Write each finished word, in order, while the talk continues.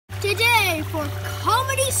Today, for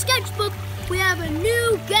Comedy Sketchbook, we have a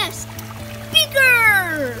new guest,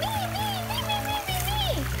 Beaker!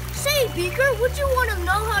 Me. Say, Beaker, would you want to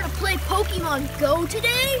know how to play Pokemon GO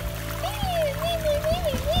today? Me.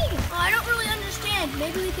 I don't really understand.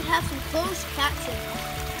 Maybe we could have some closed captions.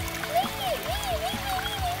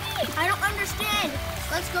 I don't understand.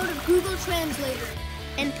 Let's go to Google Translator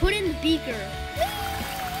and put in Beaker.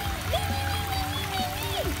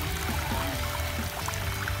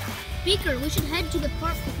 Beaker, we should head to the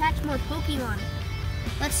park to catch more Pokemon.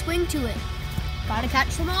 Let's swing to it. Gotta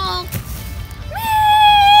catch them all.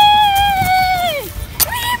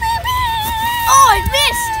 Oh, I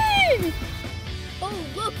missed! Oh,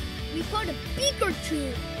 look, we caught a Beaker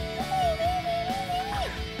too.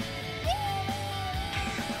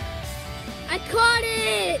 I caught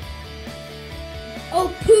it!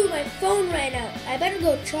 Oh, poo, my phone ran out. I better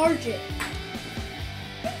go charge it.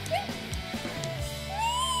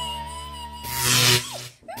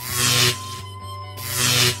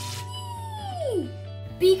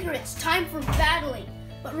 Beaker, it's time for battling.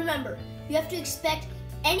 But remember, you have to expect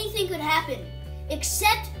anything could happen,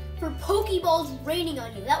 except for Pokeballs raining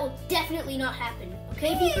on you. That will definitely not happen.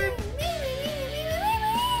 Okay, Beaker?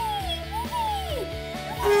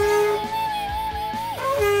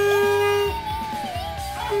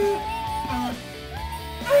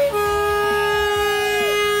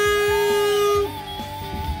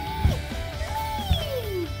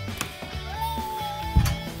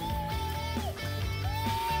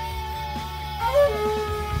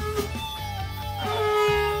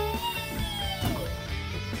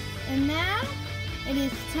 And now it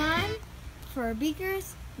is time for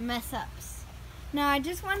Beaker's mess ups. Now I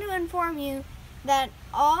just want to inform you that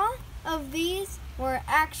all of these were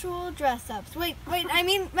actual dress ups. Wait, I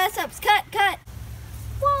mean mess ups. Cut. Wait, so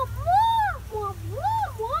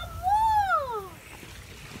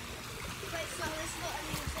this is what I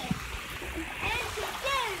need to say. And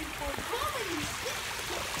today, for Comedy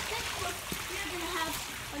Sketchbook, we're going to have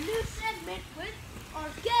a new segment with our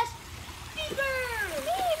guest, Beaker!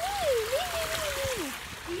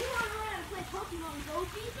 Do you want to learn how to play Pokemon GO,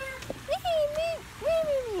 Beaker?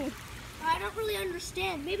 I don't really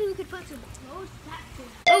understand. Maybe we could put some closed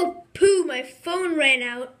captions. Oh, poo, my phone ran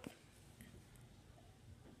out.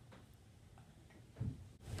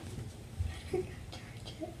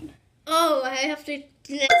 Oh, I have to...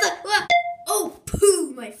 Oh,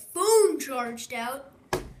 poo, my phone charged out.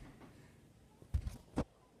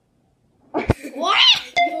 What?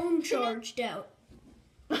 Phone charged out.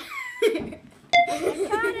 I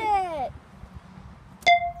got it.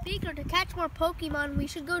 Beaker, to catch more Pokemon, we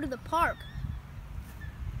should go to the park.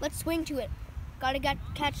 Let's swing to it. Gotta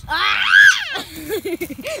catch... Ah!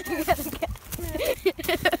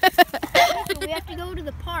 We have to go to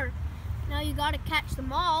the park. Now you gotta catch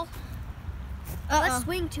them all. Let's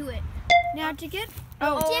swing to it. Now to get...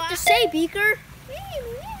 What do you have to say, Beaker?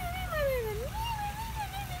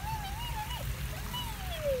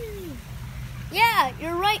 Yeah,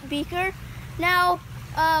 you're right, Beaker. Now,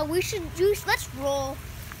 we should let's roll.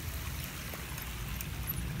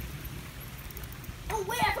 Oh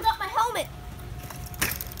wait, I forgot my helmet.